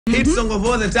hit song of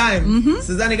all the time.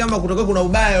 Sidhani kama kutoka kuna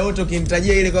ubaya wote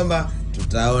ukimtajia ile kwamba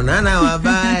tutaonana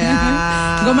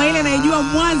wabaya. Ngoma ile naijua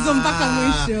mwanzo mpaka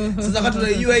mwisho. Sasa wakati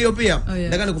unaijua hiyo pia,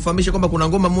 nataka nikufahamishe kwamba kuna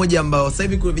ngoma moja ambayo sasa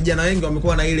hivi kuna vijana wengi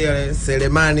wamekuwa na ile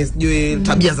Selemani, sijui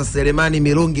tabia za Selemani,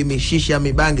 mirungi, mishisha,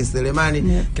 mibangi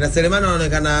Selemani. Kina Selemani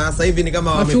wanaonekana sasa hivi ni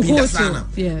kama wamepinda sana.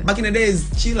 Back in the days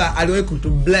Chila aliwahi kutu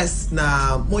bless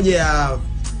na moja ya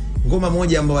ngoma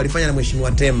moja ambayo walifanya na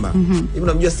Mheshimiwa Temba. Hivi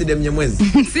unamjua Side Mnyamwezi?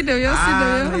 Side yo.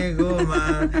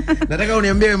 Ngoma. Nataka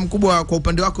uniambie mkubwa, kwa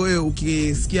upande wako wewe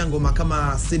ukisikia ngoma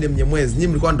kama Side Mnyamwezi, nyinyi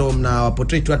mlikuwa ndo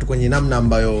mnawaportrait watu kwenye namna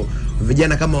ambayo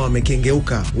vijana kama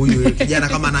wamekengeuka, huyu kijana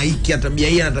kama na hiki tabia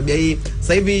hii na tabia hii.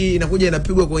 Sasa hivi inakuja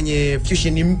inapigwa kwenye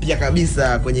fusion mpya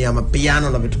kabisa kwenye mapiano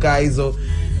na vitu kama hizo.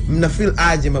 Mna feel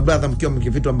aje my brother mkiwa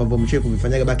mkivitu ambavyo mchezo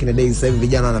kuvifanyaga back in the days, sasa hivi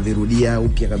vijana wanavirudia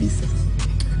upya kabisa?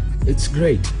 It's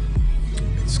great.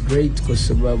 It's great kwa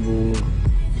sababu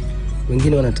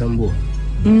wengine wanatambua.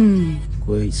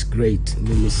 Kwa hiyo it's great.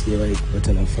 Mimi sijawahi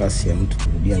kupata nafasi ya mtu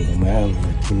kurudia ngoma yangu,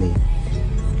 lakini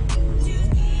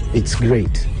it's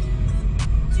great.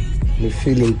 Ni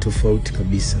feeling tofauti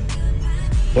kabisa.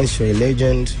 Once you're a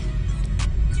legend,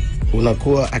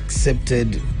 unakuwa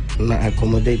accepted na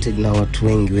accommodated na watu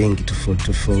wengi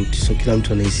tofauti. So kila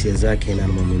mtu ana hisia zake na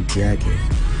moment yake.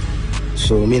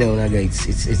 So mimi naonaga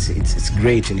it's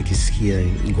great nikisikia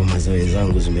ngoma za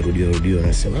wenzangu zimerudiwa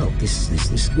nasema this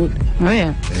is good.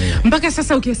 Mpaka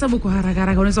sasa ukihesabu kwa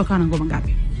haraka unaweza kuwa na ngoma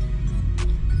ngapi?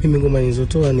 Mimi ngoma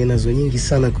nilizotoa ninazo nyingi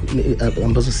sana,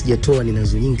 ambazo sijatoa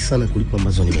ninazo nyingi sana kuliko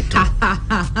ambazo nimetoa.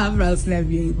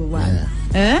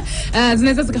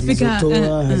 Zinaweza zikafika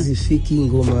hazifiki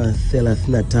ngoma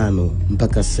 35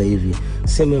 mpaka sasa hivi.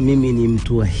 Sema mimi ni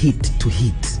mtu wa hit to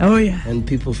hit. And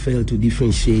people fail to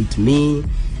differentiate me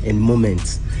and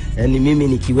moments. Yani mimi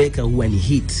nikiweka huwa ni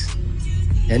hit.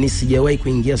 Yani sijawahi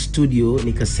kuingia studio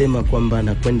nikasema kwamba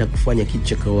nakwenda kufanya kitu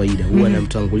cha kawaida. Huwa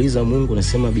namtanguliza Mungu,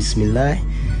 nasema bismillah,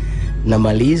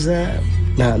 namaliza,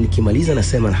 na nikimaliza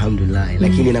nasema alhamdulillah.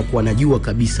 Lakini nakuwa najua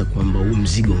kabisa kwamba huu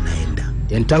mzigo unaenda.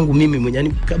 Yani tangu mimi mwenyewe,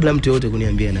 yani kabla mtu yote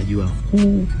kuniambia, najua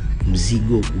huu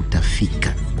mzigo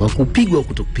utafika. Kwa kupigwa au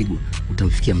kutopigwa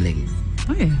utamfikia mlengo.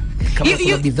 Kama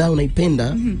kuna bidhaa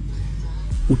unaipenda,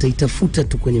 utaitafuta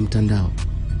tu kwenye mtandao.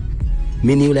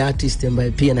 Mimi ni yule artist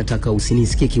ambaye pia nataka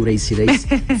usinisikie kiurahisi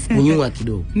kunyua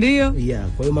kidogo. Ndio.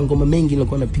 Kwa hiyo mangoma mengi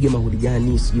nilikuwa napiga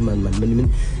mahodigani, sijui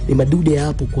ni madude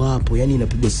hapo kwa hapo, yani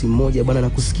inapigwa simu moja, bwana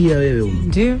nakusikia wewe.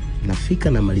 Ndio.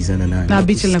 Nafika na malizana naye. Na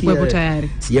beat linakuwa tayari.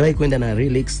 Sijawahi kwenda na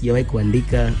lyrics, sijawahi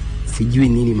kuandika, sijui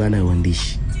nini maana ya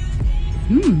uandishi.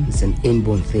 It's an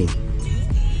inborn thing.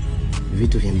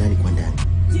 Vitu vya ndani kwa ndani.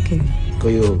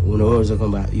 Kwa hiyo unaweza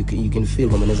kwamba you can feel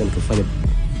kwamba naweza nikafanya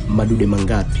madude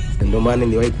mangapi. Ndio maana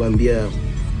niliwahi kuambia,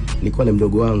 nilikuwa na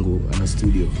mdogo wangu ana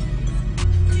studio.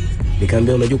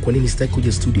 Nikamwambia, unajua kwa nini sitaki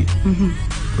kuja studio?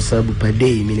 Kwa sababu per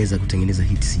day mimi naweza kutengeneza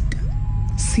hit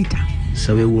 6.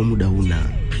 Sawa, huo muda huna.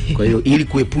 Kwa hiyo ili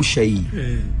kuepusha hii,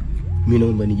 mimi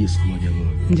naomba nije siku moja.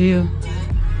 Ndio.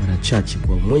 Mara chache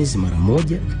kwa mwezi, mara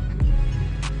moja.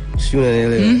 Sio,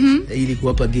 unaelewa? Ili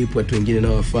kuwapa gap watu wengine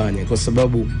nao wafanye, kwa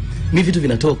sababu mimi vitu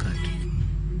vinatoka tu.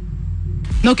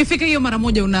 Na ukifika hiyo mara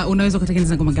moja unaweza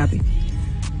kutengeneza ngoma ngapi?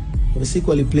 Kwa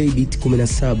siku aliplay beat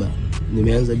 17.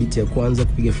 Nimeanza beat ya kwanza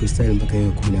kupiga freestyle mpaka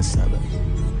hiyo 17.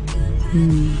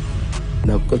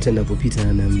 Na kote ninapopita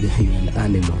ananiambia you an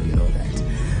animal, you know that.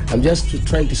 I'm just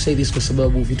trying to say this kwa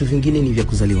sababu vitu vingine ni vya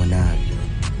kuzaliwa navyo.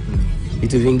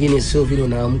 Vitu vingine sio vile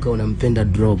unaamka unampenda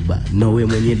Drogba. No, wewe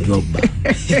mwenyewe Drogba.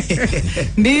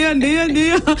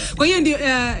 Ndio. Kwa hiyo ndio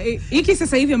hiki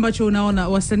sasa hivi ambacho unaona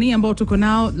wasanii ambao tuko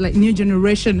nao, like new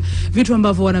generation, vitu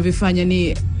ambavyo wanavifanya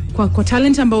ni kwa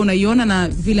talent ambayo unaiona na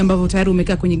vile ambavyo tayari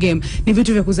umekaa kwenye game, ni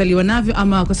vitu vya kuzaliwa navyo,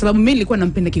 ama kwa sababu mimi nilikuwa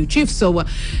nampenda Q-Chief, so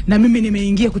na mimi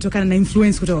nimeingia kutokana na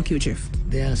influence kutoka Q-Chief?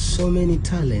 There are so many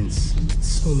talents,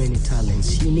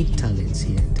 unique talents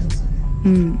here in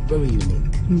Tanzania. Very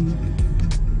unique.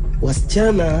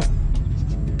 Wasichana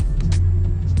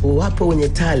wapo wenye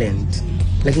talent,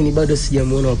 lakini bado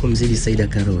sijamuona wa kumzidi Saida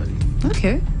Karoli.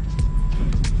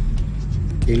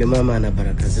 Yule mama ana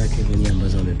baraka zake mwenyewe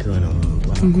ambazo amepewa na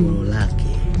Mungu, ana kolo lake,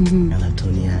 ana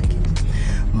toni yake.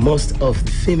 Most of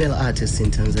the female artists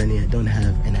in Tanzania don't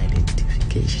have an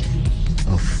identification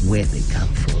of where they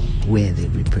come from, where they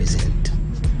represent.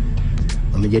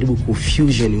 Wamejaribu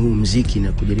kufusion huu muziki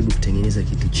na kujaribu kutengeneza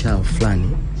kitu chao fulani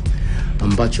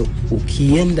ambacho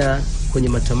ukienda kwenye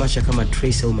matamasha kama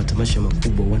Trace au matamasha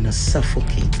makubwa wana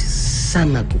suffocate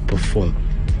sana kuperform.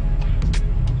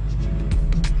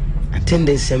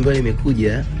 Attendance ambayo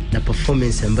imekuja na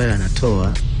performance ambayo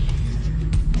anatoa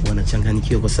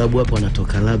wanachanganyikiwa, kwa sababu hapo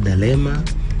wanatoka labda Lema,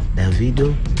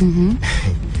 Davido,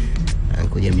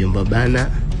 ankuja mjomba bana,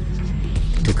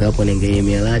 kutoka hapo Nengeye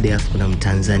Mielade, afu kuna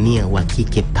Mtanzania wa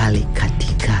kike pale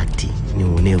katikati. Ni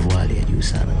uonevu wale ya juu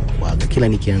sana waga. Kila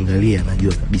nikiangalia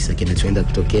najua kabisa kinachoenda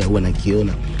kutokea, huwa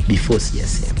nakiona before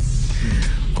sijasema.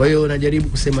 Kwa hiyo najaribu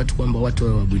kusema tu kwamba watu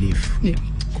wa wabunifu.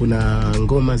 Kuna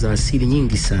ngoma za asili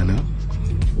nyingi sana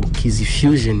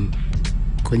ukizifusion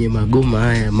kwenye magoma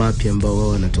haya mapya ambao wao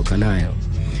wanatoka nayo.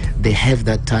 They have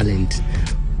that talent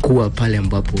kuwa pale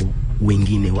ambapo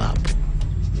wengine wapo.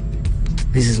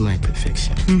 This is my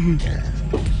perfection.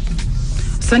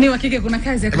 Sani wa kike kuna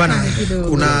kazi ya kufanya kidogo.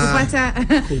 Kupata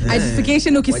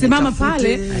identification, ukisimama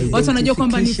pale watu wanajua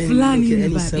kwamba ni fulani ni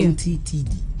Mbali.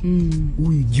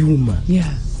 Huyu Juma.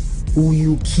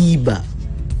 Huyu Kiba.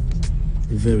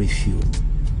 Very few.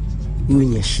 Huyu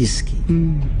Nyashiski.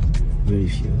 Very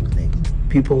few. Like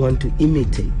people want to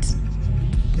imitate.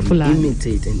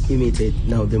 Imitate.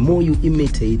 Now the more you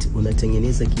imitate,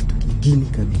 unatengeneza kitu kingine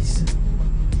kabisa.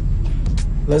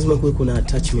 Lazima kuwe kuna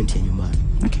attachment ya nyumbani.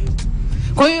 Okay.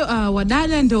 Kwa hiyo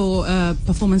wadada ndo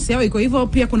performance yao iko hivyo,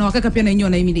 pia kuna wakaka pia na wenyewe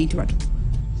wana imitate watu.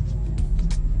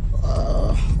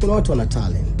 Kuna watu wana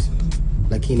talent,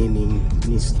 lakini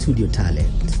ni studio talent.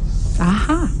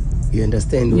 You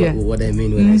understand what I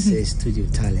mean when I say studio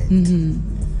talent?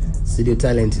 Studio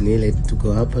talent ni ile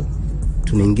tuko hapa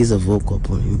tunaingiza vocal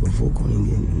hapo, nyimbo vocal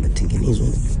nyingine inatengenezwa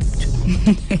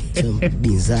na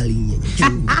binzali nyenye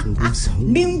chungu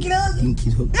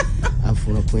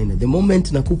afu unakwenda. The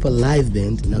moment nakupa live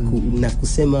band na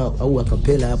kusema au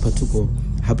akapela, hapa tuko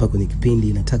hapa kwenye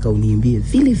kipindi, nataka uniimbie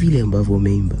vile vile ambavyo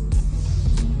umeimba,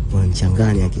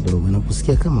 wanachanganya kidogo na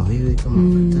kusikia kama wewe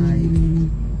kama Wakae.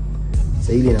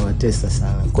 Sasa ile inawatesa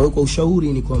sana. Kwa hiyo kwa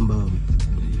ushauri ni kwamba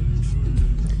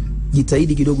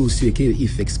jitahidi kidogo usiwekewe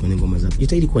effects kwenye ngoma zako.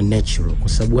 Jitahidi kuwa natural, kwa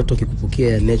sababu watu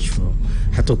wakikupokea natural,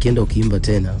 hata ukienda ukiimba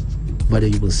tena bado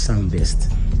you will sound best.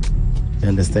 You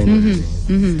understand?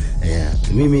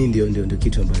 Mimi ndio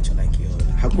kitu ambacho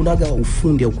nakiona. Hakunaga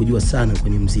ufundi au kujua sana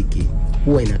kwenye muziki.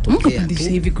 Huwa inatokea tu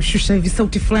hivi kushusha hivi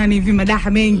sauti fulani hivi,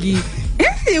 madaha mengi.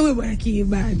 Wewe bwana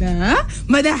kibada,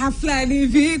 madaha fulani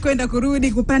hivi kwenda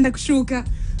kurudi, kupanda kushuka.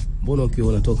 Mbona ukiwa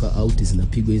unatoka out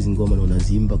zinapigwa hizi ngoma na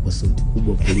unaziimba kwa sauti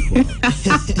kubwa kuliko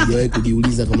hujawahi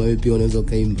kujiuliza kama wewe pia unaweza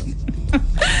kaimba?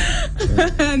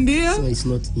 Ndio. So it's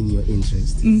not in your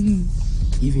interest.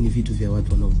 Hivi ni vitu vya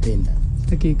watu wanaopenda.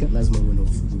 Hakika. Lazima uwe na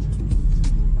ufundi.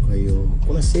 Kwa hiyo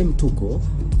kuna sehemu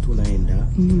tunaenda.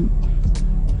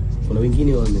 Kuna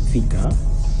wengine wamefika,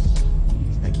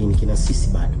 lakini kina sisi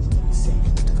bado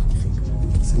tunataka kufika.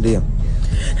 Ndio.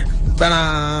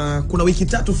 Bana, kuna wiki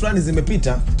 3 fulani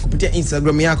zimepita kupitia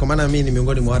Instagram yako, maana mimi ni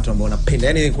miongoni mwa watu ambao wanapenda.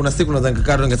 Yaani kuna siku naweza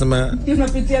nikakaa ningesema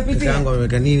unapitia yangu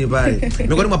ameweka nini pale.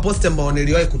 Miongoni mwa post ambao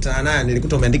niliwahi kutana naye,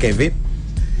 nilikuta umeandika hivi: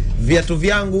 viatu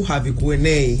vyangu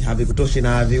havikuenei, havikutoshi na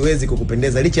haviwezi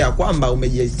kukupendeza, licha ya kwamba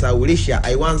umejisaulisha.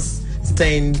 I once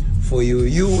stand for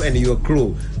you and your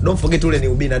crew. Don't forget ule ni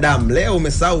ubinadamu. Leo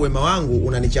umesahau wema wangu,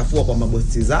 unanichafua kwa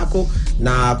mabosi zako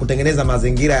na kutengeneza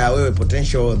mazingira ya wewe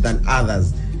potential than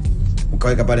others.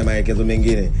 Ukaweka pale maelekezo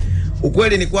mengine.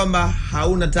 Ukweli ni kwamba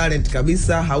hauna talent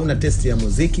kabisa, hauna test ya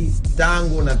muziki.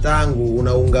 Tangu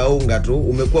unaunga tu,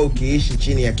 umekuwa ukiishi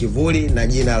chini ya kivuli na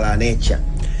jina la nature.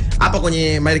 Hapa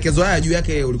kwenye maelekezo haya juu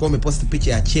yake ulikuwa umepost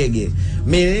picha ya Chege.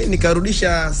 Mimi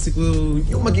nikarudisha siku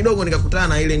nyuma kidogo, nikakutana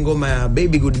na ile ngoma ya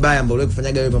Baby Goodbye ambayo uliwahi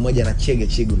kufanyaga wewe pamoja na Chege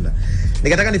Chigunda.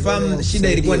 Nikataka nifahamu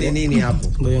shida ilikuwa ni nini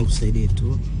hapo. Ngoja nikusaidie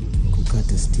tu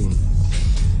kukata steam.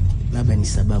 Labda ni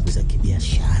sababu za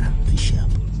kibiashara fish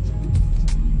hapo.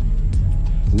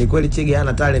 Ni kweli Chege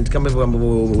hana talent kama hivyo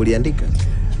ambavyo uliandika?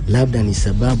 Labda ni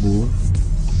sababu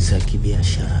za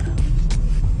kibiashara.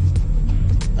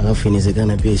 Alafu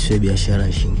inawezekana pia isiwe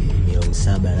biashara shilingi milioni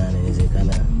 7 na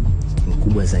inawezekana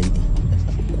mkubwa zaidi.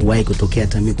 Kuwahi kutokea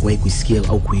hata mimi kuwahi kusikia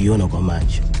au kuiona kwa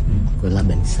macho. Kwa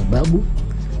labda ni sababu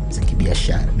za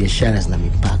kibiashara. Biashara zina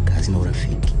mipaka, zina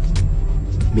urafiki.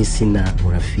 Mimi sina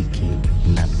urafiki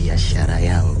na biashara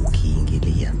yangu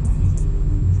kiingilia.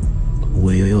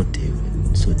 Uwe yoyote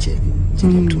so Chege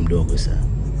mtu mdogo sana.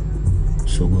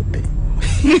 Usiogope.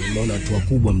 Unaona watu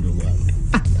wakubwa mdogo wangu.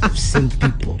 I've seen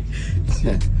people.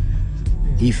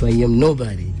 If I am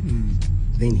nobody,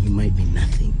 then he might be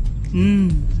nothing.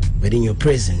 But in your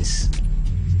presence,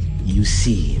 you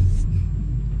see him.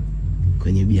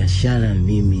 Kwenye biashara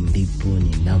mimi ndipo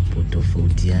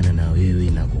ninapotofautiana na wewe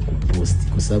na kukuposti,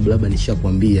 kwa sababu labda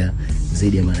nishakwambia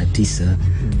zaidi ya mara 9,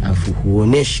 afu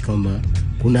huoneshi kama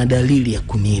kuna dalili ya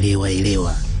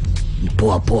kunielewa.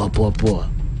 Poa.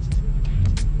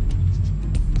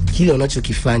 Kile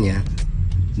unachokifanya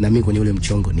na mimi kwenye ule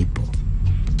mchongo nipo.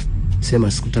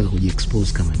 Sema sikutaka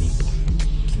kujiexpose kama nipo.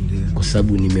 kwa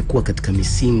sababu nimekuwa katika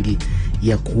misingi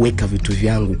ya kuweka vitu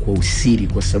vyangu kwa usiri,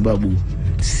 kwa sababu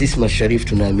sisi Masharif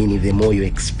tunaamini the more you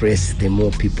express the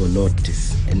more people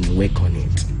notice and work on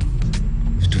it.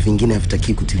 Vitu vingine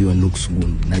havitaki kutiliwa nuksi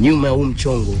gundu. Na nyuma ya huu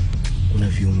mchongo kuna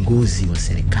viongozi wa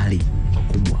serikali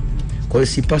wakubwa. Kwa hiyo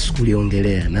sipaswi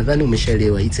kuliongelea. Nadhani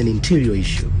umeshaelewa, it's an interior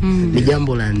issue. Ni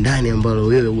jambo la ndani ambalo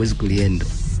wewe huwezi kuliendo.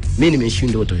 Mimi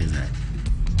nimeshindwa utaweza.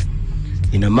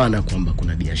 Ina maana kwamba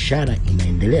kuna biashara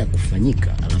inaendelea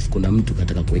kufanyika, alafu kuna mtu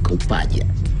kataka kuweka upaja.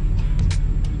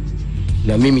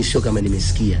 Na mimi sio kama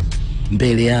nimesikia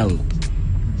mbele yangu.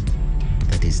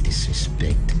 That is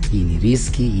disrespect. Hii ni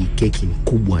riski, hii keki ni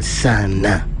kubwa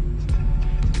sana.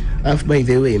 By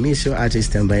the way, mimi sio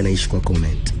artist ambaye naishi kwa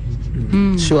comment.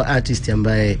 Sio artist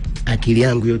ambaye akili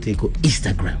yangu yote iko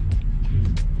Instagram.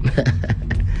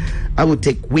 I would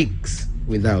take weeks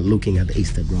without looking at the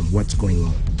Instagram. What's going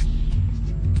on?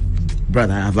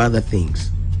 Brother, I have other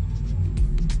things.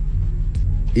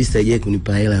 Chege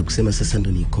kunipa hela ya kusema sasa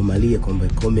ndo nikomalie kwamba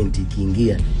comment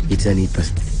ikiingia itanipa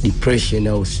depression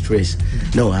or stress.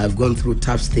 No, I have gone through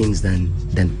tough things than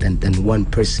one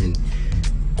person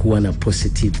kuwa na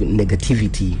positive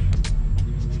negativity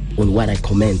on what I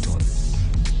comment on.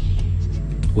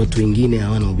 Watu wengine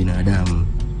hawana ubinadamu.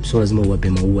 So lazima uwape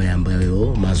maua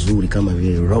ambayo mazuri kama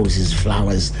vile roses,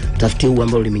 flowers. Tafutie ua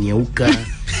ambalo limenyauka,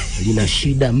 lina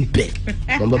shida mpe.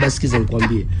 Kwamba basi sikiza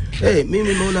nikwambie. Mimi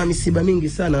nimeona misiba mingi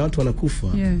sana watu wanakufa.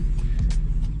 Yeah.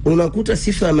 Unakuta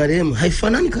sifa ya marehemu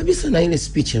haifanani kabisa na ile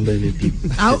speech ambayo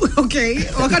imepigwa. Okay,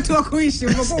 wakati wa kuishi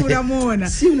unakuwa unamuona.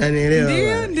 Si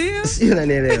unanielewa? Ndio. Si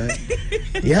unanielewa?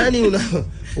 Yaani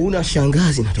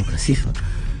unashangazi natoka sifa.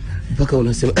 Mpaka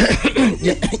unasema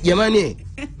jamani,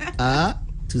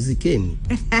 tuzikeni.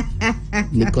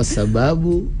 Ni kwa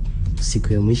sababu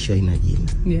siku ya mwisho haina jina.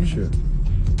 Yeah. Sure.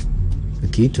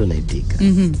 Kitu naitika.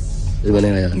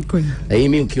 Unaelewa?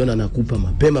 Mimi ukiona nakupa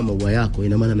mapema maua yako,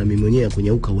 ina maana na mimi mwenyewe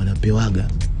kunyauka wanapewaga.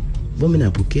 Mbona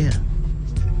napokea?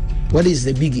 What is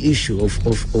the big issue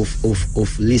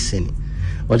of listening?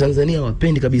 Watanzania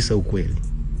wapendi kabisa ukweli.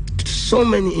 So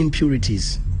many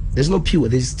impurities. There's no pure.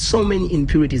 There's so many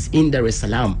impurities in Dar es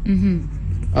Salaam.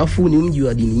 Afu ni mji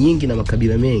wa dini nyingi na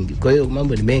makabila mengi. Kwa hiyo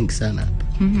mambo ni mengi sana hapa.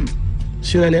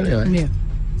 Sio unanielewa? Yeah.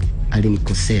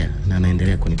 Alinikosea na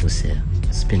anaendelea kunikosea.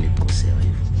 Sipendi kukosewa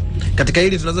hivyo. Katika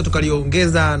hili tunaweza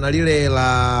tukaliongeza na lile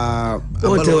la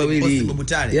wote wawili.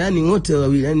 Yaani wote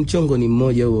wawili, yani mchongo ni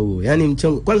mmoja huo. Yaani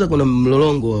mchongo kwanza kuna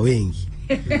mlolongo wa wengi.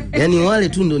 Yaani wale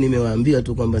tu ndo nimewaambia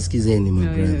tu kwamba sikizeni my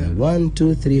brother. 1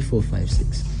 2 3 4 5 6.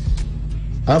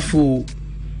 Afu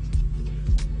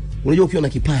unajua ukiwa na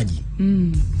kipaji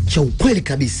cha ukweli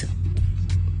kabisa,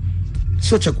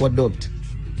 sio cha kuadopt,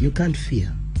 you can't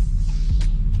fear,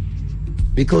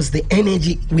 because the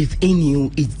energy within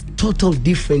you is total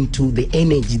different to the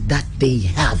energy that they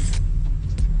have.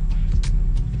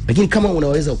 Lakini kama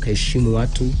unaweza ukaheshimu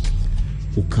watu,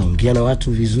 ukaongea na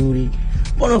watu vizuri,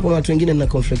 mbona kuna watu wengine na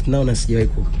conflict nao na sijawahi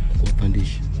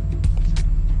kupandisha.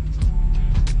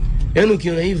 Yaani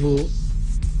ukiona hivyo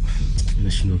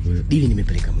unashindwa kuelewa. Dili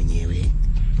nimepeleka mwenyewe.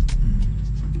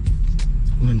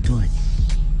 Unanitoaje?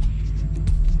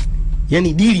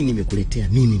 Yaani dili nimekuletea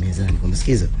mimi mezani. Kwa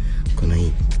msikiza kuna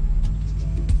hii.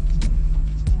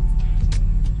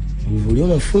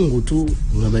 Uliona fungu tu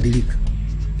unabadilika.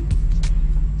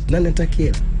 Nani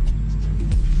atakia?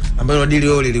 Ambayo dili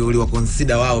wao uliwa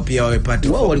consider wao pia wawe pate.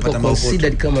 Wao walikuwa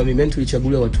considered kama mimi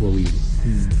tulichaguliwa watu wawili.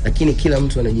 Lakini kila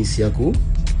mtu ana jinsi yako.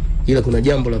 Ila kuna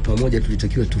jambo la pamoja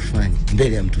tulitakiwa tufanye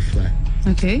mbele ya mtu fulani.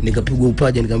 Okay. Nikapigwa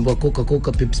upaja nikaambiwa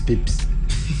coca peps.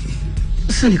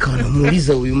 Sasa nikawa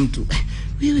namuuliza huyu mtu,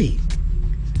 wewe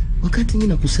wakati mimi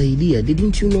nakusaidia,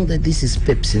 didn't you know that this is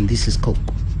Pepsi and this is Coke?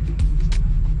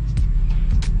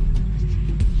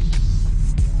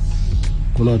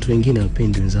 Kuna watu wengine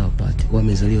wapendi wenzao wapate,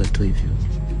 wamezaliwa tu hivyo.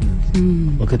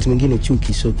 Wakati mwingine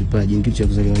chuki sio kipaji, ni kitu cha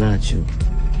kuzaliwa nacho.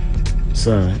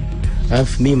 Sawa.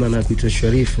 Alafu mimi maana kuitwa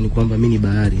Sharifu ni kwamba mimi ni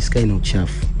bahari, sikai na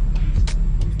uchafu.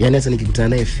 Yaani hata nikikutana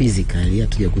naye physically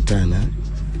hatujakutana,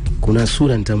 kuna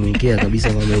sura nitamwekea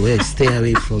kabisa kwamba wewe stay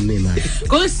away from me man.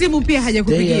 Kwa hiyo simu pia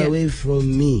hajakupigia. Stay away from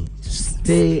me.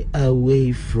 Stay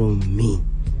away from me.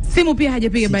 Simu pia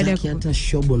hajapiga baada ya hata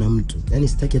shobo na mtu. Yaani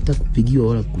sitaki hata kupigiwa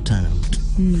wala kukutana na mtu.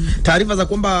 Taarifa za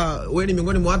kwamba wewe ni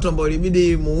miongoni mwa watu ambao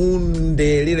ilibidi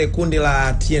muunde lile kundi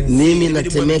la TNC. Mimi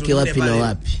natemeke wapi na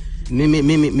wapi?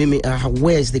 Mimi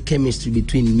where is the chemistry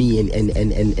between me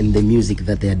and the music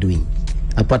that they are doing,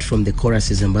 apart from the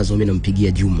choruses ambazo mimi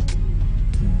nampigia Juma.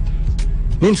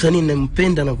 Mimi msanii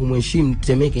ninampenda na kumheshimu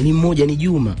Temeke ni mmoja, ni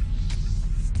Juma.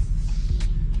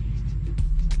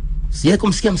 Sijawahi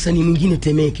kumsikia msanii mwingine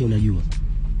Temeke unajua.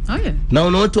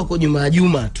 Naona watu wako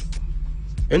Juma tu.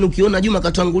 Yaani ukiona Juma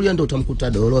katangulia ndio utamkuta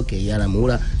Doroke yala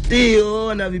mula.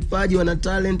 Ndio na vipaji wana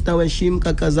talent na waheshimu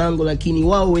kaka zangu, lakini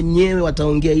wao wenyewe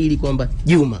wataongea hili kwamba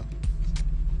Juma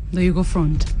there you go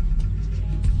front.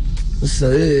 Sasa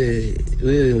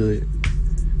wewe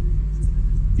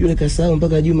yule kasahau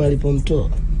mpaka Juma alipomtoa.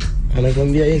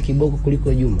 Anakwambia yeye kiboko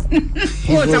kuliko Juma.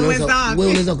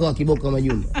 Wewe unaweza kuwa kiboko kama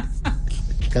Juma.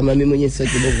 Kama mimi mwenyewe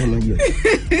sasa kiboko kama Juma.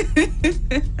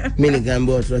 Mimi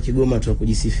nikaambia watu wa Kigoma tu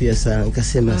kujisifia sana.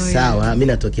 Nikasema sawa, mimi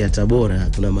natokea Tabora,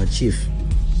 kuna machifu.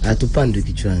 Hatupandwi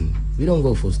kichwani. We don't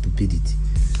go for stupidity.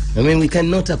 I mean, we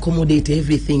cannot accommodate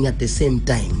everything at the same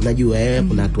time. Unajua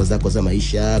kuna hatua zako za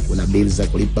maisha, kuna bills za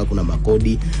kulipa, kuna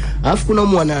makodi. Alafu kuna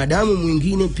mwanadamu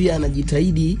mwingine pia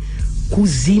anajitahidi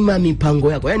kuzima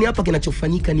mipango yako. Yaani hapa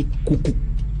kinachofanyika ni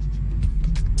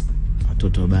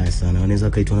watoto baya sana. Wanaweza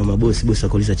kaitwa na mabosi, bosi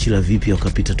akauliza chila vipi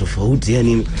wakapita tofauti.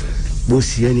 Yaani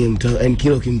bosi yani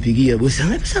kilo kimpigia bosi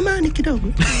samani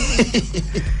kidogo.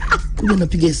 Kuna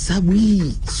napiga hesabu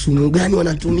hii sumu gani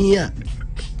wanatumia.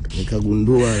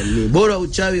 Nikagundua ni bora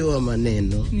uchawi wa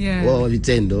maneno wa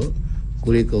vitendo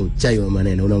kuliko uchawi wa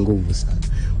maneno, una nguvu sana.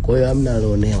 Kwa hiyo hamna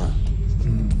alionewa.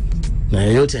 Na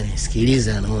yote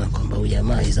anasikiliza anaona kwamba huyu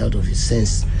jamaa is out of his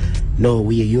sense. No,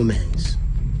 we are humans.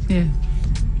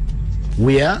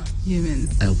 We are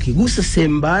humans. Ukigusa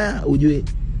sehemu mbaya ujue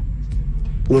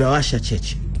unawasha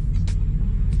cheche.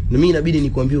 Na mimi inabidi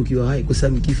nikwambie ukiwa hai kwa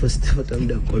sababu kifa sitapata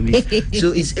muda kukwambia.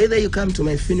 So it's either you come to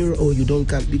my funeral or you don't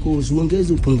come, because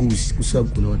uongeze upunguzi kwa sababu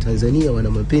kuna Watanzania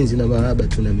wana mapenzi na mahaba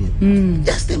tu na mimi.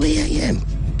 Just the way I am.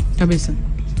 Kabisa.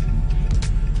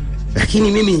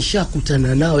 Lakini mimi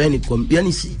nishakutana nao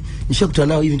nishakutana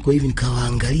nao hivi kwa hivi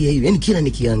nikawaangalia hivi. Yaani kila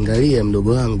nikiangalia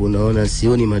mdogo wangu naona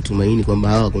sioni matumaini kwamba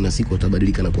hawa kuna siku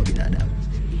watabadilika na kuwa binadamu.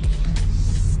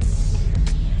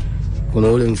 Kuna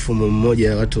ule mfumo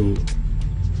mmoja watu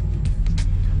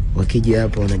wakija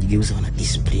hapa wanajigeuza, wana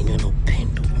discipline, wana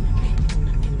upendo.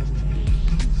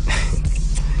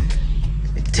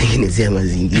 Tengenezea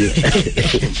mazingira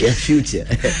ya future.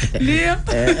 Ndio.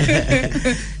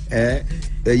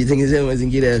 Jitengenezea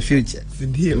mazingira ya future.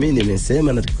 Ndio. Mimi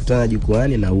nimesema na tukutana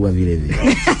jukwani na huwa vile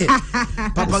vile.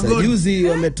 Papa God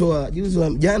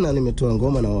jana nimetoa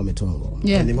ngoma na wao wametoa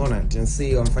ngoma. Nimeona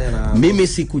TNC wamfanya na mimi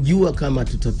sikujua kama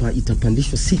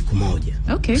itapandishwa siku moja.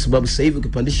 Okay. Sababu sasa hivi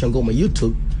ukipandisha ngoma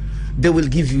YouTube they will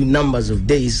give you numbers of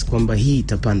days kwamba hii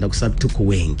itapanda kwa sababu tuko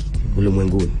wengi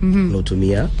ulimwenguni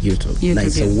unaotumia YouTube. Na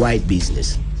it's a wide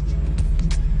business.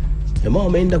 Jamaa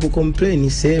wameenda kucomplain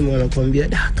sehemu wanakuambia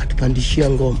katupandishia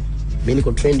ngoma. Mimi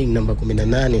niko trending number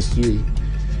 18 sijui.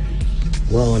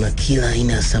 Wao wana kila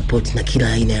aina ya support na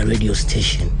kila aina ya radio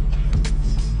station.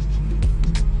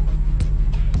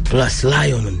 Plus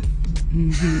Lion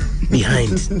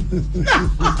behind.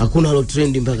 Hakuna lo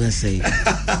trending mpaka sasa hivi.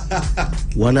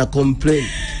 Wana complain.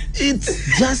 It's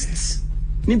just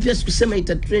mimi pia sikusema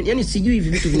ita trend. Yaani sijui hivi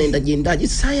vitu vinaenda jendaje.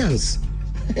 Science.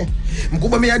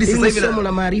 Mkubwa mimi hadi sasa hivi somo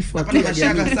la maarifa kwa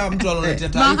shaka sawa mtu aloniletea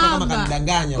taarifa kama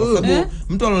kanidanganya kwa sababu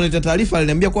mtu aloniletea taarifa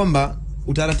aliniambia kwamba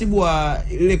utaratibu wa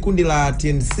ile kundi la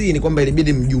TNC ni kwamba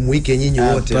ilibidi mjumuike nyinyi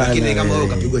wote, lakini kama wewe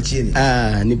ukapigwa chini.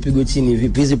 Nipigwe chini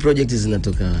vipi? Hizi projects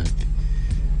zinatoka wapi?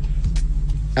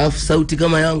 Alafu sauti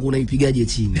kama yangu unaipigaje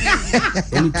chini?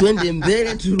 Yaani twende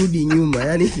mbele turudi nyuma.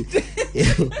 Yaani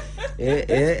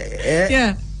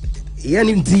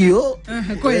yaani ndio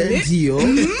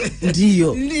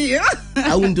ndio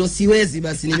au ndio siwezi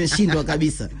basi nimeshindwa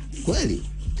kabisa kweli.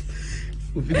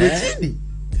 Upigwe chini.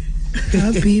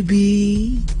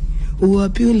 Habibi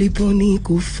wapi ulipo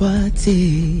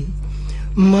nikufate,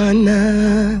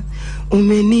 mana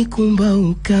umenikumba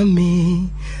ukame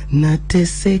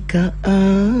nateseka.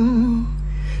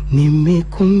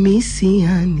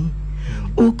 Nimekumisiani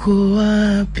uko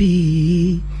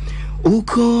wapi?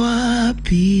 Uko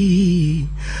wapi?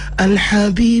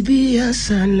 Alhabibi ya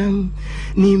salam,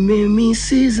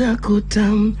 nimemisi zako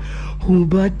tamu,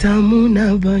 hubatamu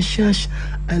na bashash.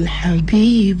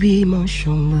 Alhabibi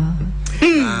mashallah.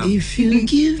 If you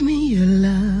give me your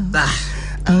love,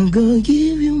 I'll go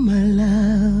give you my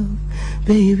love,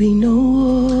 baby no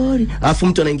worry. Afu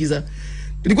mtu anaingiza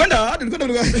nilikwenda.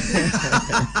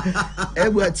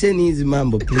 Hebu acheni hizi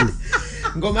mambo please.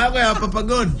 Ngoma yako ya Papa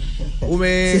God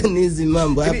hizi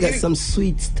mambo. I've got some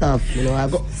sweet stuff, you know. I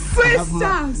have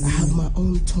my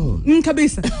own tone.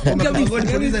 Kabisa. Papa God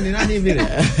producer ni nani vile?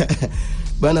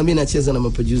 Bana mimi nacheza na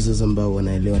maproducers ambao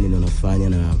wanaelewa nini wanafanya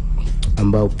na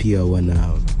ambao pia wana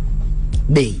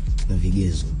bei na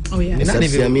vigezo. Nani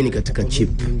siamini katika chip.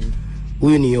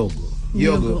 Huyu ni Yogo.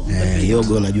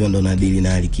 Yogo najua ndo nadili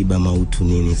na Alikiba mautu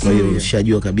nini. Kwa hiyo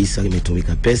ushajua kabisa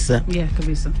imetumika pesa.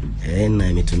 Kabisa. Na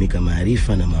imetumika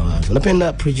maarifa na mawazo.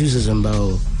 Napenda producers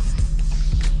ambao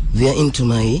they are into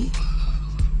my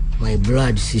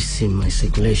blood system, my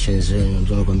circulations.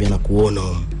 Ndio nakwambia na kuona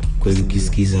kweli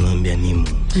ukisikiza naambia nimo.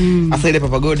 Sasa ile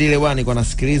Papa God ile bwana nilikuwa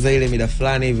nasikiliza ile mida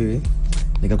fulani hivi.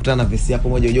 Nikakutana na vesi yako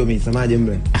moja unajua umeisemaje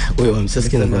mle? Wewe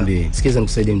msasikia nakwambia. Sikiza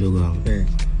nikusaidie mdogo wangu.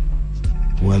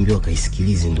 Uambiwa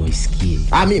kaisikilize ndio isikie.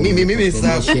 Mimi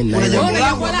sasa kuna jambo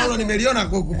langu ambalo nimeliona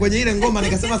kwenye ile ngoma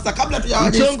nikasema sasa kabla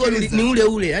tujawaje. Mchongo ni ule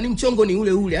ule. Yaani mchongo ni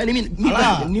ule ule. Yaani mimi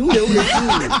ni ule ule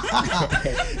tu.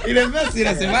 Ile verse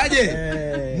inasemaje?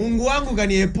 Mungu wangu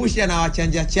kaniepusha na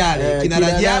wachanja chale. Kina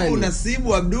Rajabu,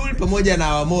 Nasibu, Abdul pamoja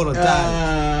na Wamoro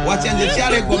tano. Wachanja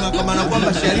chale kwa maana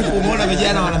kwamba Sharifu umeona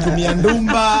vijana wanatumia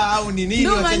ndumba au ni nini?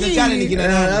 Wachanja chale ni kina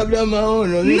nani? Labda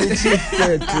maono.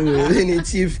 Mimi ni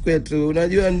chief kwetu.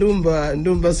 Unajua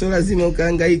ndumba sio lazima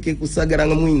ukahangaike kusagara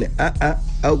ngamwine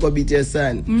au kwa bitia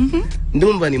sana.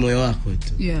 Ndumba ni moyo wako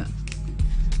tu.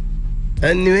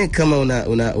 Anyway kama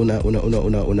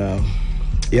una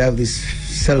you have this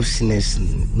selfness,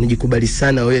 unajikubali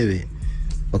sana wewe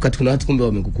wakati kuna watu kumbe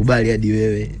wamekukubali hadi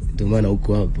wewe ndio maana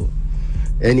uko hapo.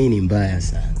 Yaani ni mbaya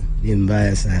sana. Ni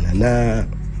mbaya sana. Na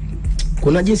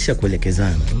kuna jinsi ya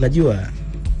kuelekezana. Unajua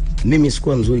mimi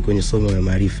sikuwa mzuri kwenye somo la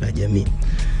maarifa ya jamii.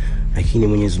 Lakini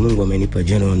Mwenyezi Mungu amenipa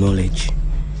general knowledge.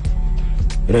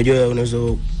 Unajua unaweza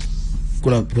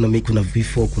kuna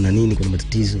vifo, kuna nini, kuna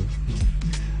matatizo.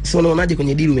 Sasa unaonaje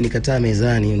kwenye deal umenikataa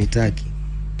mezani unitaki?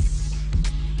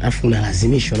 Afu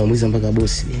unalazimishwa na muuliza mpaka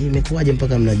bosi. Imekuaje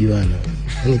mpaka mnajuana?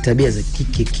 Ni tabia za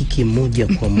kike moja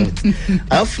kwa moja.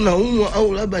 Afu naumwa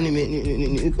au labda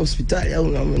niko hospitali au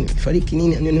nifariki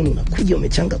nini unakuja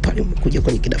umechanga pale umekuja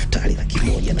kwenye kidaftari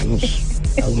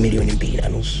 1.5 au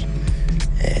 2.5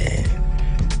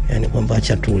 yani kwamba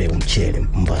acha tule mchele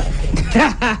mbavu.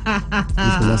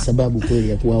 Kuna sababu kweli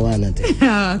ya kuawana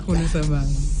tena? Kuna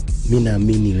sababu. Mimi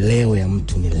naamini leo ya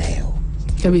mtu ni leo.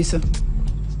 Kabisa.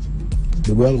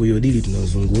 Ndugu wangu hiyo dili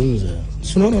tunazungumza.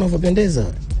 Si unaona unavyopendeza?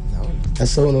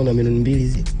 Sasa unaona milioni 2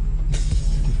 hizi.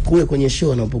 Kule kwenye show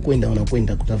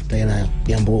wanakwenda kutafuta hela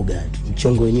ya mboga.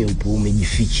 Mchongo wenyewe upo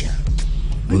umejificha.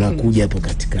 Unakuja hapo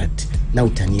katikati na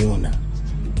utaniona.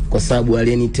 Kwa sababu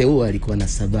aliyeniteua alikuwa na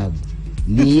sababu.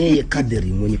 Ni yeye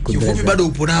kadri mwenye kudra. Kifupi bado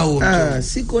upo nao.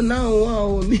 Siko nao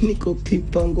wao, mimi niko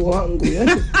kipango wangu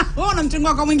yani. Wewe una mchongo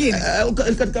wako mwingine?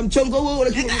 Katika mchongo huo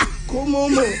lakini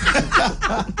komomo.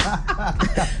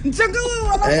 Mchongo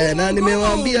huo na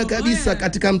nimewaambia kabisa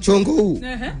katika mchongo huu.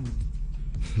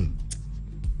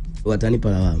 Watanipa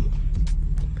lawama.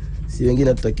 Si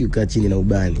wengine tutakiwa kukaa chini na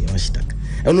ubani washtaka.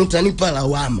 Yaani utanipa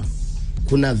lawama.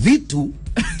 Kuna vitu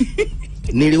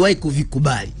niliwahi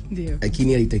kuvikubali. Ndio.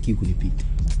 Lakini halitaki kunipita.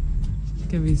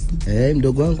 Kabisa.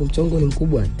 Mdogo wangu mchongo ni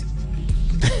mkubwa ati.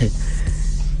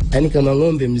 Yaani kama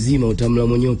ng'ombe mzima utamla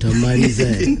mwenyewe utamaliza.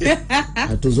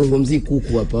 Hatuzungumzii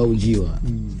kuku hapa au njiwa.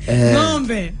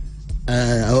 Ng'ombe.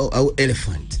 Au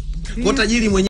elephant. Kwa tajiri mwenyewe